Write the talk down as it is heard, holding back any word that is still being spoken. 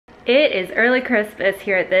It is early Christmas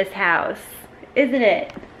here at this house, isn't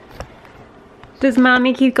it? Does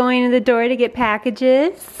mommy keep going to the door to get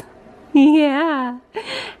packages? Yeah.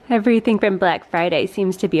 Everything from Black Friday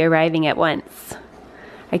seems to be arriving at once.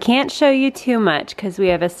 I can't show you too much because we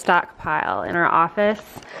have a stockpile in our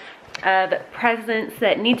office of presents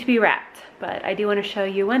that need to be wrapped. But I do want to show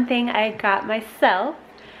you one thing I got myself.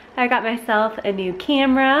 I got myself a new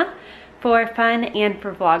camera for fun and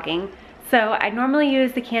for vlogging. So I normally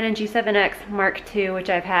use the Canon G7X Mark II, which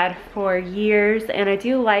I've had for years, and I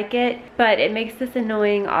do like it, but it makes this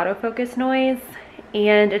annoying autofocus noise,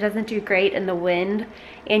 and it doesn't do great in the wind,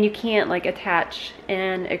 and you can't like attach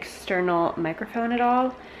an external microphone at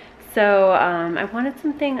all. So I wanted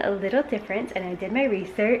something a little different, and I did my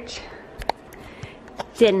research,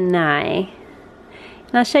 didn't I?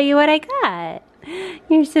 And I'll show you what I got.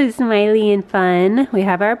 You're so smiley and fun. We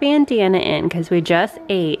have our bandana in because we just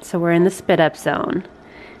ate, so we're in the spit up zone.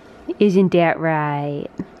 Isn't that right?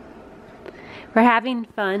 We're having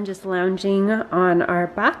fun just lounging on our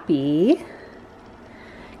boppy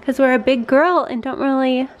because we're a big girl and don't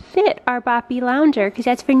really fit our boppy lounger because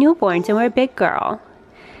that's for newborns and we're a big girl.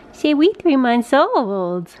 See, we 3 months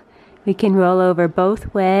old. We can roll over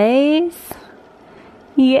both ways.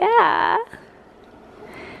 Yeah.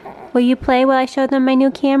 Will you play while I show them my new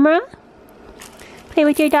camera? Play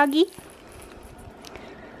with your doggy?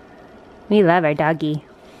 We love our doggy.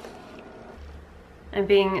 I'm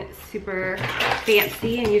being super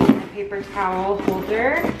fancy and using the paper towel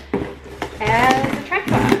holder as a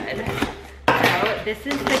tripod. So this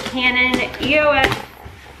is the Canon EOS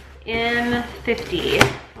M50.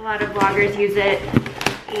 A lot of vloggers use it,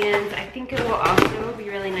 and I think it will also be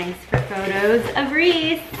really nice for photos of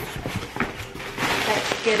Reese.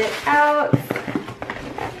 Let's get it out.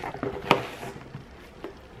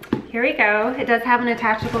 Here we go. It does have an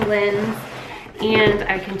attachable lens, and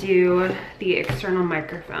I can do the external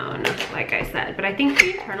microphone, like I said. But I think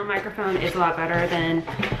the internal microphone is a lot better than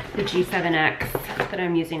the G7X that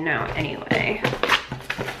I'm using now anyway.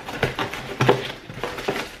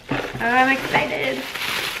 Oh, I'm excited.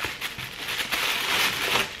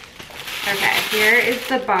 Okay, here is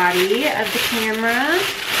the body of the camera.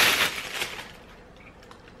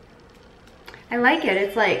 I like it.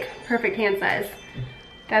 It's like perfect hand size.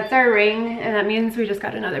 That's our ring, and that means we just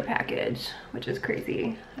got another package, which is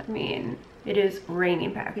crazy. I mean, it is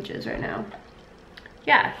raining packages right now.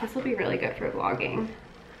 Yeah, this will be really good for vlogging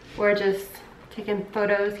or just taking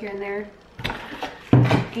photos here and there.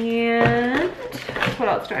 And what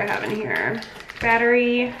else do I have in here?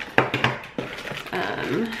 Battery,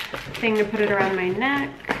 thing to put it around my neck.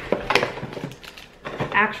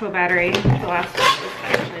 Actual battery. The last one was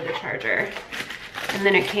actually the charger. And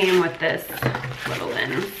then it came with this little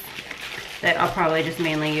lens that I'll probably just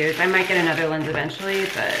mainly use. I might get another lens eventually,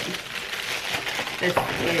 but this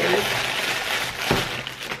is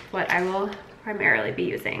what I will primarily be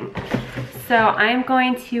using. So I'm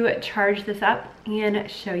going to charge this up and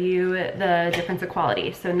show you the difference of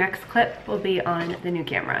quality. So next clip will be on the new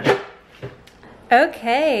camera.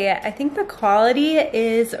 Okay, I think the quality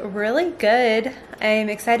is really good. I'm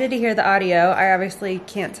excited to hear the audio. I obviously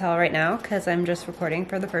can't tell right now because I'm just recording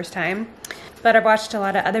for the first time. But I've watched a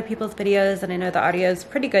lot of other people's videos and I know the audio is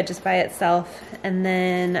pretty good just by itself. And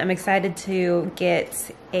then I'm excited to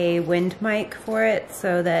get a wind mic for it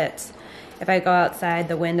so that if I go outside,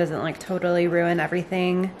 the wind doesn't like totally ruin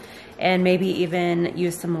everything. And maybe even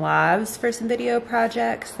use some lavs for some video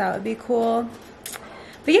projects. That would be cool.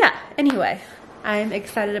 But yeah, anyway. I'm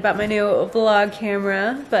excited about my new vlog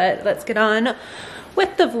camera, but let's get on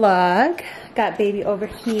with the vlog. Got baby over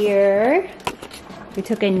here. We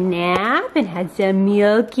took a nap and had some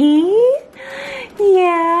milky.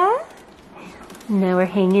 Yeah. Now we're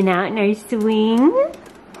hanging out in our swing.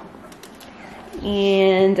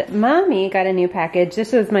 And mommy got a new package.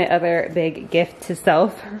 This was my other big gift to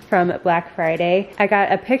self from Black Friday. I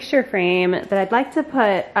got a picture frame that I'd like to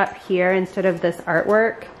put up here instead of this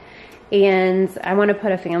artwork. And I want to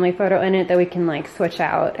put a family photo in it that we can like switch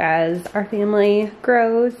out as our family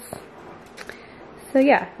grows. So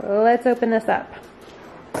yeah, let's open this up.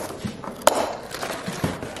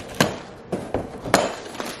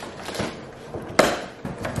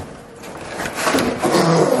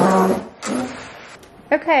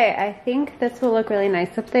 Okay, I think this will look really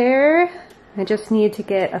nice up there. I just need to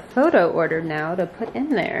get a photo ordered now to put in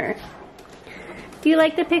there. Do you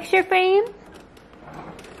like the picture frame?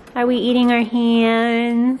 Are we eating our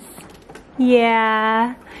hands?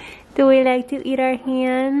 Yeah. Do we like to eat our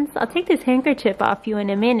hands? I'll take this handkerchief off you in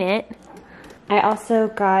a minute. I also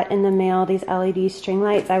got in the mail these LED string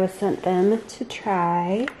lights. I was sent them to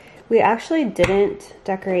try. We actually didn't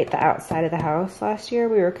decorate the outside of the house last year.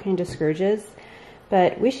 We were kind of Scrooges,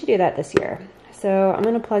 but we should do that this year. So I'm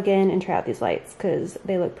gonna plug in and try out these lights because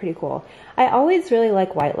they look pretty cool. I always really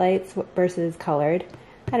like white lights versus colored.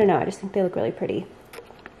 I don't know, I just think they look really pretty.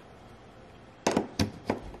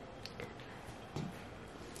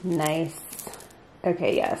 Nice.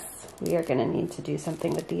 Okay, yes, we are gonna need to do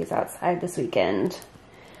something with these outside this weekend.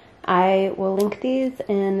 I will link these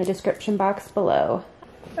in the description box below.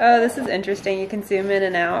 Oh, this is interesting. You can zoom in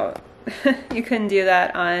and out. You couldn't do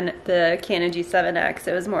that on the Canon G7X.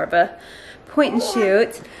 It was more of a point and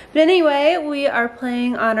shoot. But anyway, we are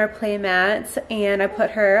playing on our play mats, and I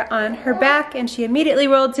put her on her back and she immediately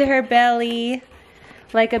rolled to her belly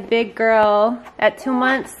like a big girl. At 2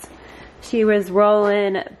 months, she was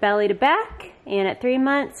rolling belly to back, and at 3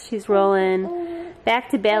 months, she's rolling back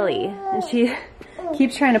to belly. And she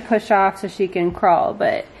keeps trying to push off so she can crawl,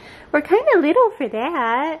 but we're kind of little for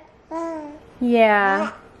that.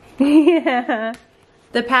 Yeah. Yeah.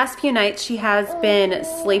 The past few nights she has been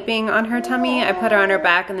sleeping on her tummy. I put her on her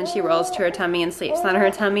back and then she rolls to her tummy and sleeps on her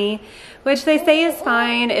tummy, which they say is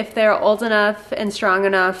fine if they're old enough and strong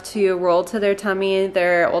enough to roll to their tummy.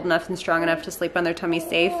 They're old enough and strong enough to sleep on their tummy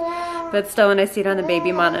safe. But still, when I see it on the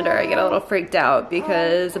baby monitor, I get a little freaked out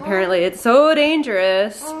because apparently it's so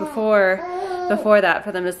dangerous before that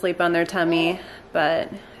for them to sleep on their tummy. But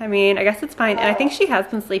I mean, I guess it's fine. And I think she has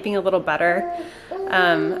been sleeping a little better.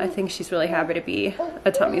 I think she's really happy to be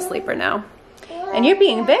a tummy sleeper now. And you're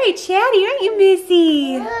being very chatty, aren't you,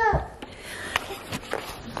 Missy?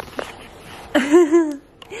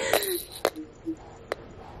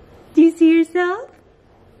 Do you see yourself?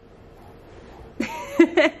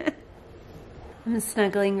 I'm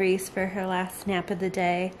snuggling Reese for her last nap of the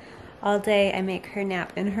day. All day I make her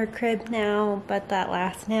nap in her crib now, but that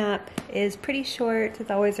last nap is pretty short. It's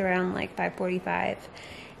always around like 5:45.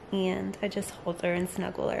 And I just hold her and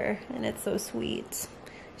snuggle her, and it's so sweet.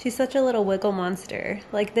 She's such a little wiggle monster.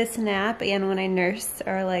 Like this nap and when I nurse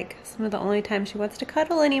are like some of the only times she wants to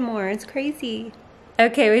cuddle anymore. It's crazy.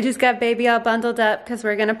 Okay, we just got baby all bundled up because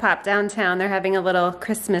we're gonna pop downtown. They're having a little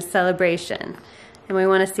Christmas celebration and we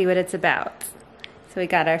wanna see what it's about. So we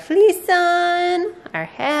got our fleece on, our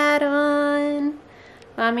hat on.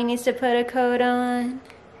 Mommy needs to put a coat on.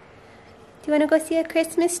 Do you wanna go see a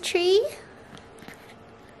Christmas tree?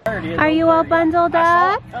 Are you all bundled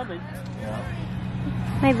up?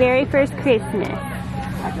 My very first Christmas.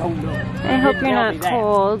 I hope you're not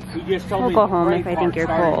cold. We'll go home if I think you're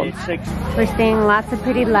cold. We're seeing lots of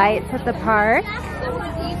pretty lights at the park.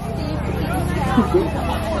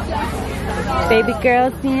 Baby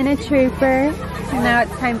girl's being a trooper. And now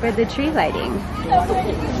it's time for the tree lighting.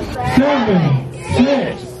 7,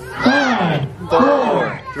 6, 5,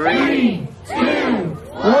 4, 3, 2,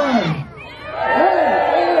 1.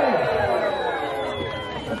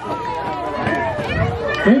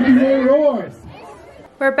 Thank you very much.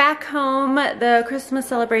 We're back home. The Christmas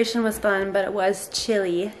celebration was fun, but it was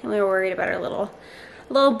chilly, and we were worried about our little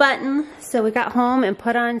button. So we got home and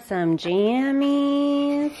put on some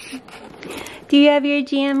jammies. Do you have your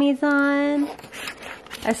jammies on?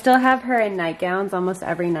 I still have her in nightgowns almost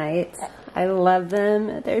every night. I love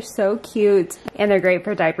them. They're so cute, and they're great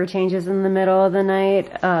for diaper changes in the middle of the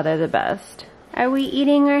night. Oh, they're the best. Are we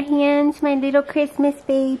eating our hands, my little Christmas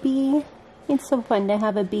baby? It's so fun to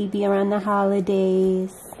have a baby around the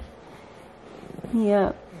holidays.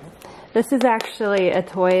 Yep. This is actually a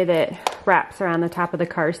toy that wraps around the top of the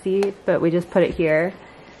car seat, but we just put it here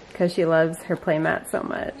because she loves her playmat so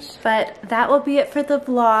much. But that will be it for the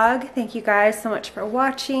vlog. Thank you guys so much for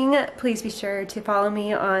watching. Please be sure to follow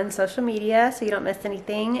me on social media so you don't miss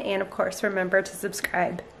anything. And of course, remember to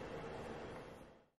subscribe.